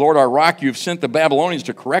 O Lord, our rock, you've sent the Babylonians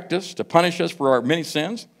to correct us, to punish us for our many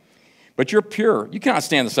sins. But you're pure. You cannot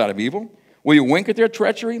stand the sight of evil. Will you wink at their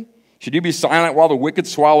treachery? Should you be silent while the wicked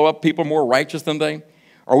swallow up people more righteous than they?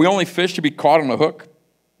 Are we only fish to be caught on a hook,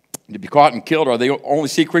 to be caught and killed? Are they only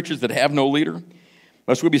sea creatures that have no leader?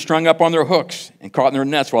 Must we be strung up on their hooks and caught in their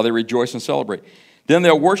nets while they rejoice and celebrate? Then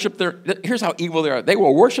they'll worship here's how evil they are. They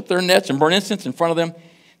will worship their nets and burn incense in front of them.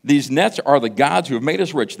 These nets are the gods who have made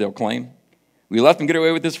us rich, they'll claim. We let them get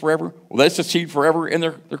away with this forever. Will they succeed forever in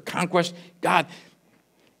their conquest? God,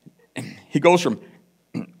 he goes from,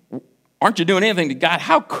 aren't you doing anything to God?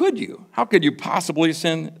 How could you? How could you possibly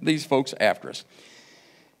send these folks after us?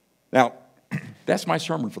 Now, that's my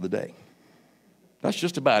sermon for the day. That's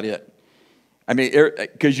just about it. I mean,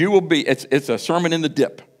 because you will be, it's a sermon in the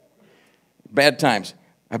dip. Bad times.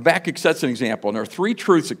 Habakkuk sets an example, and there are 3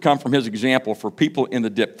 truths that come from his example for people in the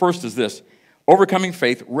dip. First is this: overcoming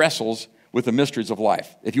faith wrestles with the mysteries of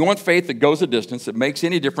life. If you want faith that goes a distance, that makes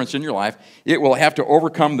any difference in your life, it will have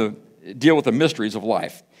to deal with the mysteries of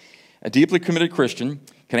life. A deeply committed Christian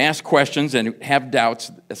can ask questions and have doubts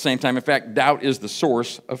at the same time. In fact, doubt is the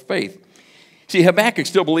source of faith. See, Habakkuk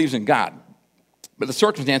still believes in God, but the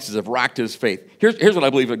circumstances have rocked his faith. Here's what I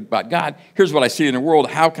believe about God. Here's what I see in the world.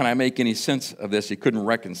 How can I make any sense of this? He couldn't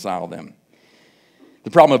reconcile them.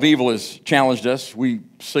 The problem of evil has challenged us. We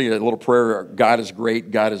say a little prayer, God is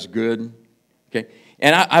great, God is good. Okay?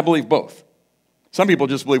 And I believe both. Some people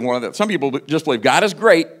just believe one of that. Some people just believe God is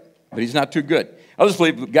great, but he's not too good. Others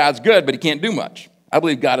believe God's good, but he can't do much. I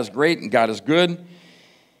believe God is great and God is good.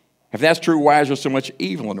 If that's true, why is there so much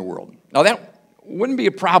evil in the world? Now, that wouldn't be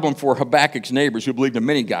a problem for Habakkuk's neighbors who believed in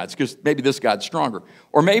many gods, because maybe this God's stronger.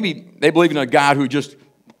 Or maybe they believe in a God who just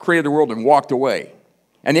created the world and walked away.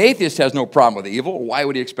 And the atheist has no problem with evil. Why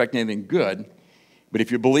would he expect anything good? But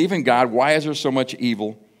if you believe in God, why is there so much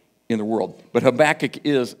evil in the world? But Habakkuk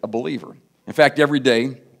is a believer. In fact, every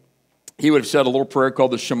day, he would have said a little prayer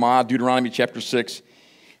called the Shema, Deuteronomy chapter 6.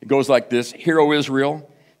 It goes like this: Hear, O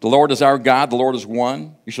Israel, the Lord is our God, the Lord is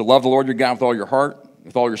one. You shall love the Lord your God with all your heart,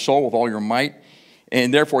 with all your soul, with all your might.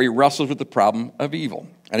 And therefore, he wrestles with the problem of evil.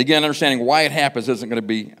 And again, understanding why it happens isn't going to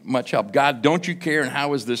be much help. God, don't you care, and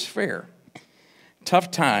how is this fair?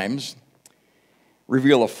 Tough times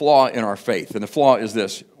reveal a flaw in our faith, and the flaw is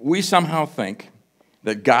this: we somehow think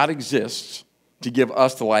that God exists to give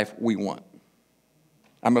us the life we want.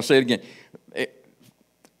 I'm going to say it again.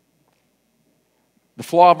 The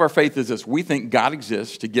flaw of our faith is this: we think God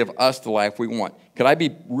exists to give us the life we want. Could I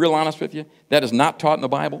be real honest with you? That is not taught in the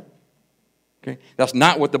Bible. Okay? That's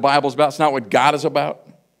not what the Bible's about. It's not what God is about.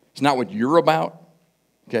 It's not what you're about.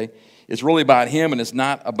 Okay? It's really about him, and it's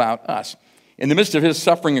not about us. In the midst of his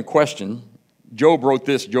suffering and question, Job wrote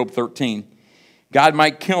this, Job 13. God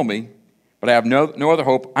might kill me, but I have no other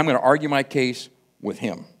hope. I'm going to argue my case with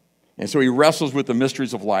him. And so he wrestles with the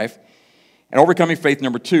mysteries of life. And overcoming faith,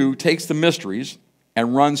 number 2, takes the mysteries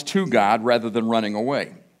and runs to God rather than running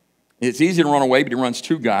away. It's easy to run away, but he runs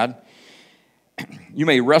to God. You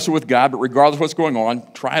may wrestle with God, but regardless of what's going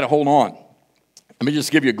on, try to hold on. Let me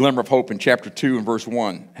just give you a glimmer of hope in chapter 2 and verse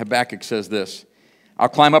 1. Habakkuk says this: I'll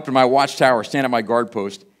climb up to my watchtower, stand at my guard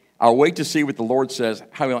post. I'll wait to see what the Lord says,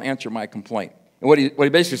 how he'll answer my complaint. And what he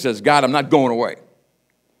basically says: God, I'm not going away.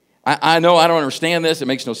 I know I don't understand this. It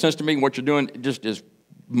makes no sense to me. What you're doing just is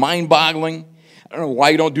mind-boggling. I don't know why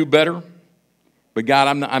you don't do better. But God,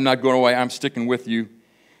 I'm not going away. I'm sticking with you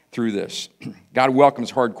through this. God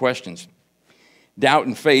welcomes hard questions. Doubt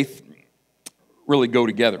and faith really go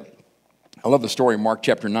together. I love the story in Mark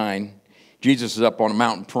chapter 9. Jesus is up on a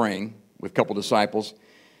mountain praying with a couple disciples.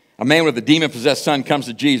 A man with a demon-possessed son comes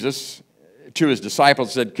to Jesus, to his disciples,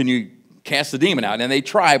 and said, can you cast the demon out? And they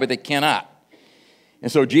try, but they cannot.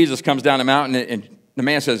 And so Jesus comes down the mountain, and the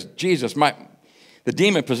man says, Jesus, the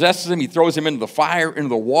demon possesses him. He throws him into the fire, into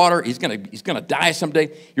the water. He's gonna die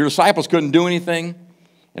someday. Your disciples couldn't do anything.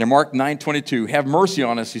 And in Mark 9:22, have mercy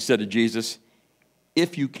on us, he said to Jesus,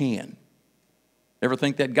 if you can. Ever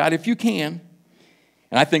think that? God, if you can.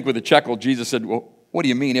 And I think with a chuckle, Jesus said, well, what do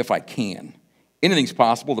you mean if I can? Anything's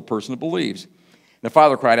possible to the person that believes. And the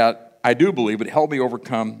father cried out, I do believe, but help me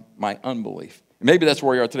overcome my unbelief. And maybe that's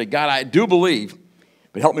where you are today. God, I do believe,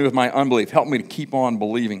 but help me with my unbelief. Help me to keep on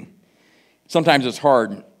believing. Sometimes it's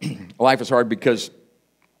hard. Life is hard because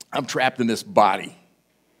I'm trapped in this body.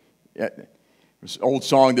 This old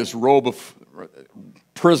song, this robe of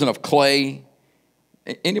prison of clay.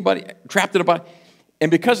 Anybody trapped in a body? And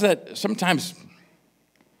because of that, sometimes,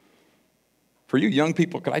 for you young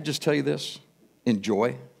people, could I just tell you this?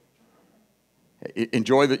 Enjoy.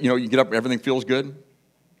 Enjoy that, you get up and everything feels good.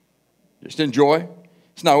 Just enjoy.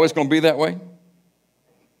 It's not always going to be that way.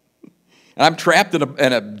 And I'm trapped in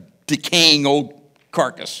a decaying old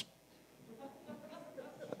carcass.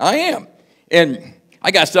 I am. And I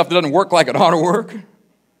got stuff that doesn't work like it ought to work.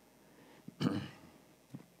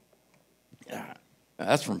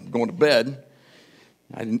 That's from going to bed.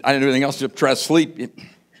 I didn't do anything else except try to sleep.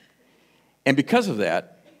 And because of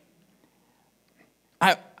that,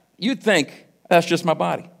 you'd think that's just my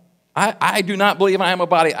body. I do not believe I am a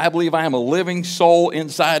body. I believe I am a living soul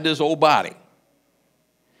inside this old body.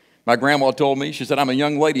 My grandma told me, she said, I'm a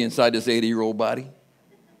young lady inside this 80-year-old body.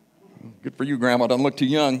 Good for you, Grandma. Doesn't look too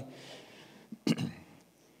young.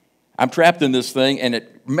 I'm trapped in this thing, and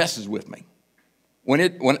it messes with me.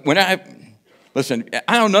 Listen,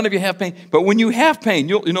 I know none of you have pain, but when you have pain,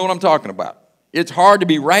 you know what I'm talking about. It's hard to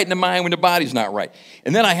be right in the mind when the body's not right.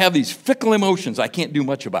 And then I have these fickle emotions I can't do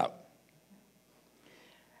much about.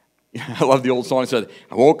 I love the old song that said,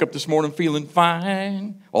 I woke up this morning feeling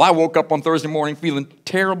fine. Well, I woke up on Thursday morning feeling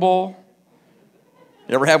terrible.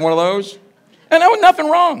 You ever have one of those? And there was nothing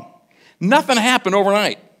wrong. Nothing happened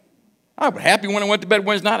overnight. I was happy when I went to bed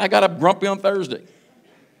Wednesday night. I got up grumpy on Thursday.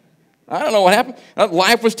 I don't know what happened.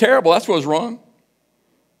 Life was terrible. That's what was wrong.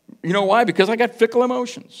 You know why? Because I got fickle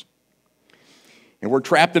emotions. And we're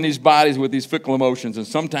trapped in these bodies with these fickle emotions, and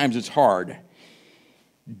sometimes it's hard.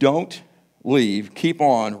 Don't leave, keep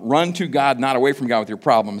on, run to God, not away from God with your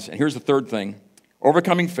problems. And here's the third thing.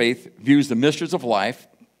 Overcoming faith views the mysteries of life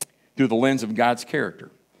through the lens of God's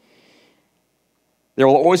character. There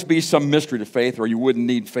will always be some mystery to faith, or you wouldn't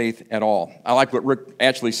need faith at all. I like what Rick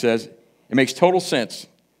actually says. It makes total sense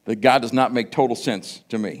that God does not make total sense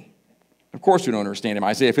to me. Of course we don't understand him.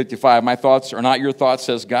 Isaiah 55, my thoughts are not your thoughts,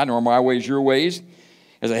 says God, nor are my ways your ways.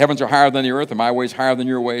 As the heavens are higher than the earth, and my ways higher than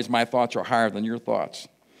your ways, my thoughts are higher than your thoughts.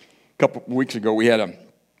 A couple of weeks ago, we had a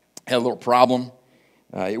little problem.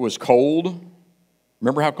 It was cold.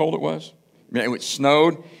 Remember how cold it was? It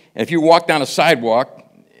snowed. And if you walk down a sidewalk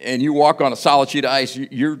and you walk on a solid sheet of ice,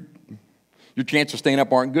 your chances of staying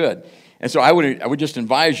up aren't good. And so I would just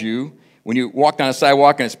advise you, when you walk down a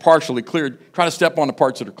sidewalk and it's partially cleared, try to step on the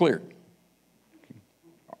parts that are cleared.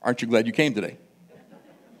 Aren't you glad you came today?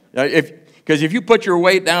 Because if you put your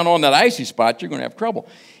weight down on that icy spot, you're going to have trouble.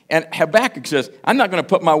 And Habakkuk says, I'm not going to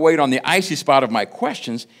put my weight on the icy spot of my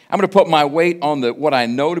questions. I'm going to put my weight on what I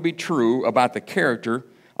know to be true about the character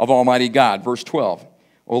of Almighty God. Verse 12,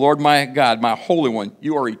 O Lord my God, my Holy One,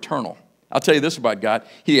 you are eternal. I'll tell you this about God.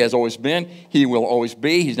 He has always been. He will always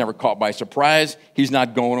be. He's never caught by surprise. He's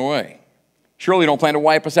not going away. Surely you don't plan to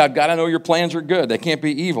wipe us out. God, I know your plans are good. They can't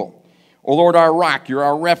be evil. O Lord, our rock, you're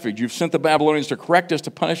our refuge. You've sent the Babylonians to correct us,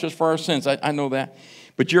 to punish us for our sins. I know that.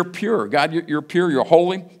 But you're pure. God, you're pure. You're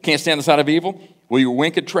holy. Can't stand the sight of evil. Will you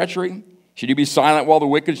wink at treachery? Should you be silent while the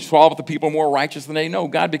wicked swallow up the people more righteous than they? No,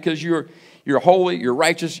 God, because you're holy, you're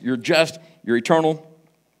righteous, you're just, you're eternal,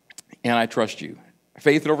 and I trust you.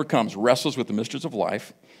 Faith that overcomes wrestles with the mysteries of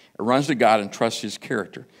life. It runs to God and trusts his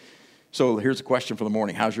character. So here's a question for the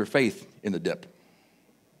morning. How's your faith in the dip?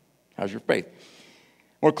 How's your faith?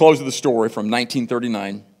 I want to close with a story from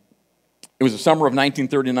 1939. It was the summer of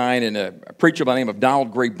 1939, and a preacher by the name of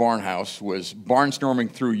Donald Gray Barnhouse was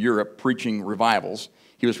barnstorming through Europe preaching revivals.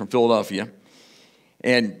 He was from Philadelphia.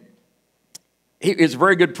 And he is a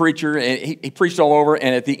very good preacher, and he preached all over.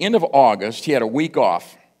 And at the end of August, he had a week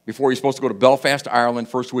off before he was supposed to go to Belfast, Ireland,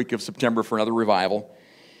 first week of September for another revival.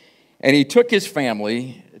 And he took his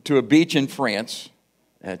family to a beach in France,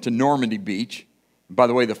 to Normandy Beach. By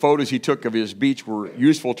the way, the photos he took of his beach were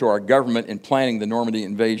useful to our government in planning the Normandy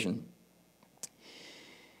invasion.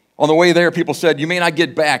 On the way there, people said, you may not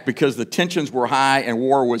get back because the tensions were high and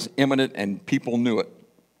war was imminent and people knew it.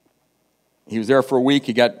 He was there for a week.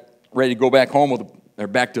 He got ready to go back home, or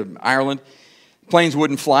back to Ireland. Planes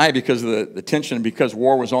wouldn't fly because of the tension and because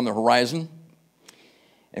war was on the horizon.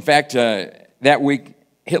 In fact, that week,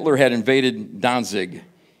 Hitler had invaded Danzig,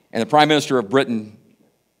 and the Prime Minister of Britain,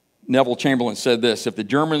 Neville Chamberlain, said this: if the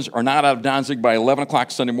Germans are not out of Danzig by 11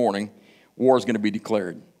 o'clock Sunday morning, war is going to be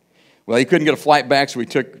declared. Well, he couldn't get a flight back, so he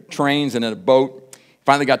took trains and then a boat.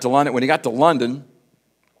 Finally got to London. When he got to London,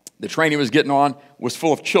 the train he was getting on was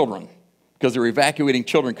full of children because they were evacuating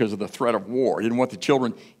children because of the threat of war. He didn't want the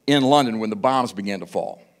children in London when the bombs began to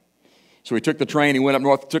fall. So he took the train, he went up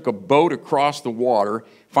north, took a boat across the water,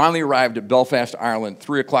 finally arrived at Belfast, Ireland,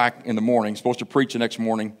 3 o'clock in the morning, supposed to preach the next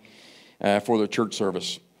morning for the church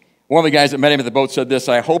service. One of the guys that met him at the boat said this: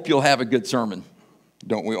 I hope you'll have a good sermon.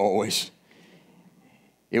 Don't we always?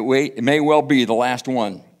 It may well be the last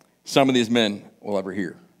one some of these men will ever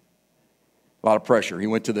hear. A lot of pressure. He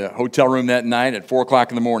went to the hotel room that night at 4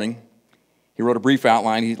 o'clock in the morning. He wrote a brief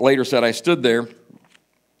outline. He later said, I stood there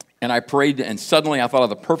and I prayed, and suddenly I thought of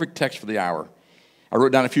the perfect text for the hour. I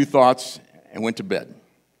wrote down a few thoughts and went to bed.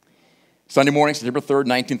 Sunday morning, September 3rd,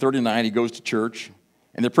 1939, he goes to church,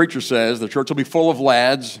 and the preacher says, the church will be full of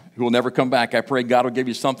lads who will never come back. I pray God will give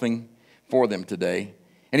you something for them today.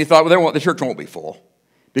 And he thought, well, the church won't be full.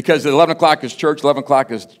 Because at 11 o'clock is church, 11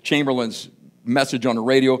 o'clock is Chamberlain's message on the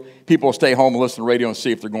radio. People will stay home and listen to the radio and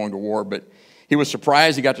see if they're going to war. But he was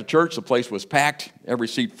surprised. He got to church. The place was packed, every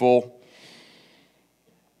seat full.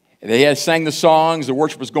 They had sang the songs. The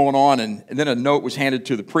worship was going on. And then a note was handed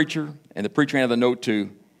to the preacher. And the preacher handed the note to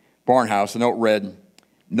Barnhouse. The note read,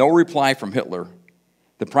 no reply from Hitler.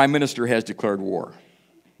 The prime minister has declared war.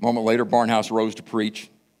 A moment later, Barnhouse rose to preach.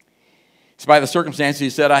 By the circumstances, he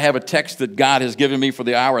said, I have a text that God has given me for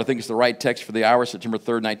the hour. I think it's the right text for the hour, September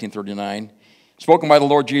 3rd, 1939. Spoken by the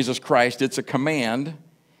Lord Jesus Christ. It's a command,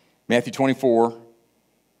 Matthew 24.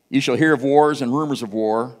 You shall hear of wars and rumors of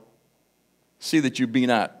war. See that you be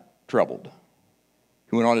not troubled.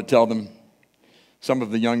 He went on to tell them, some of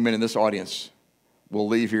the young men in this audience will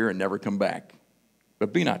leave here and never come back.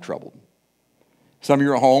 But be not troubled. Some of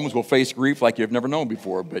your homes will face grief like you've never known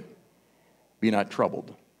before, but be not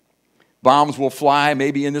troubled. Bombs will fly,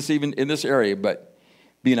 maybe even in this area, but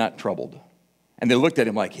be not troubled. And they looked at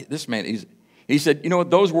him like, this man, he said, you know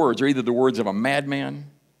what, those words are either the words of a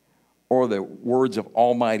madman or the words of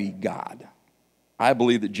Almighty God. I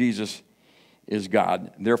believe that Jesus is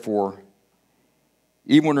God. Therefore,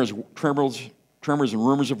 even when there's tremors and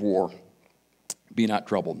rumors of war, be not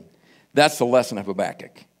troubled. That's the lesson of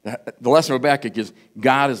Habakkuk. The lesson of Habakkuk is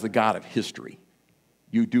God is the God of history.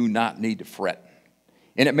 You do not need to fret.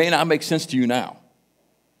 And it may not make sense to you now.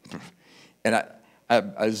 And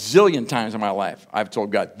a zillion times in my life, I've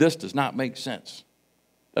told God, this does not make sense.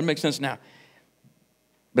 Doesn't make sense now.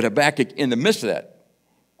 But Habakkuk, in the midst of that,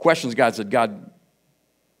 questions God, said, God,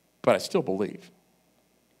 but I still believe.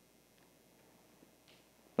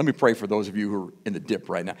 Let me pray for those of you who are in the dip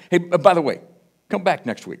right now. Hey, by the way, come back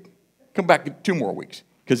next week. Come back 2 more weeks,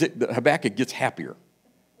 because Habakkuk gets happier.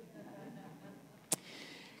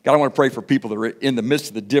 God, I want to pray for people that are in the midst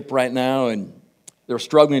of the dip right now, and they're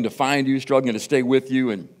struggling to find you, struggling to stay with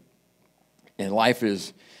you, and life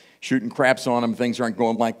is shooting craps on them. Things aren't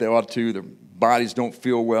going like they ought to. Their bodies don't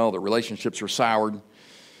feel well. Their relationships are soured.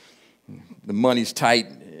 The money's tight.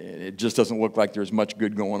 It just doesn't look like there's much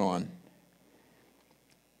good going on.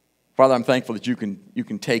 Father, I'm thankful that you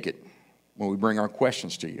can take it when we bring our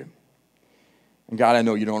questions to you. And God, I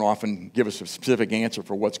know you don't often give us a specific answer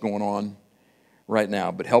for what's going on right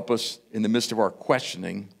now, but help us in the midst of our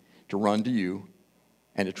questioning to run to you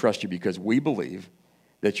and to trust you, because we believe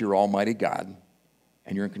that you're Almighty God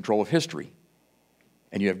and you're in control of history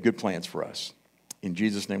and you have good plans for us. In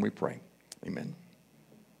Jesus' name we pray. Amen.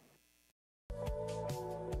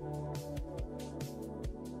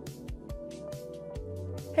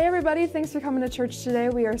 Hey everybody, thanks for coming to church today.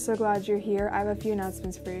 We are so glad you're here. I have a few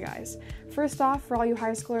announcements for you guys. First off, for all you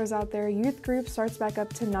high schoolers out there, youth group starts back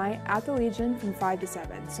up tonight at the Legion from 5 to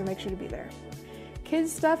 7, so make sure to be there. Kids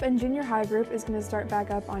Stuff and junior high group is going to start back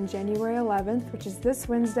up on January 11th, which is this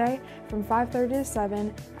Wednesday from 5:30 to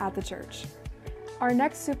 7 at the church. Our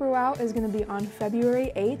next Super Wow is going to be on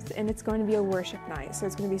February 8th, and it's going to be a worship night, so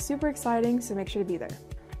it's going to be super exciting, so make sure to be there.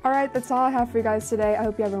 Alright, that's all I have for you guys today. I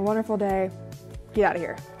hope you have a wonderful day. Get out of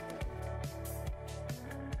here.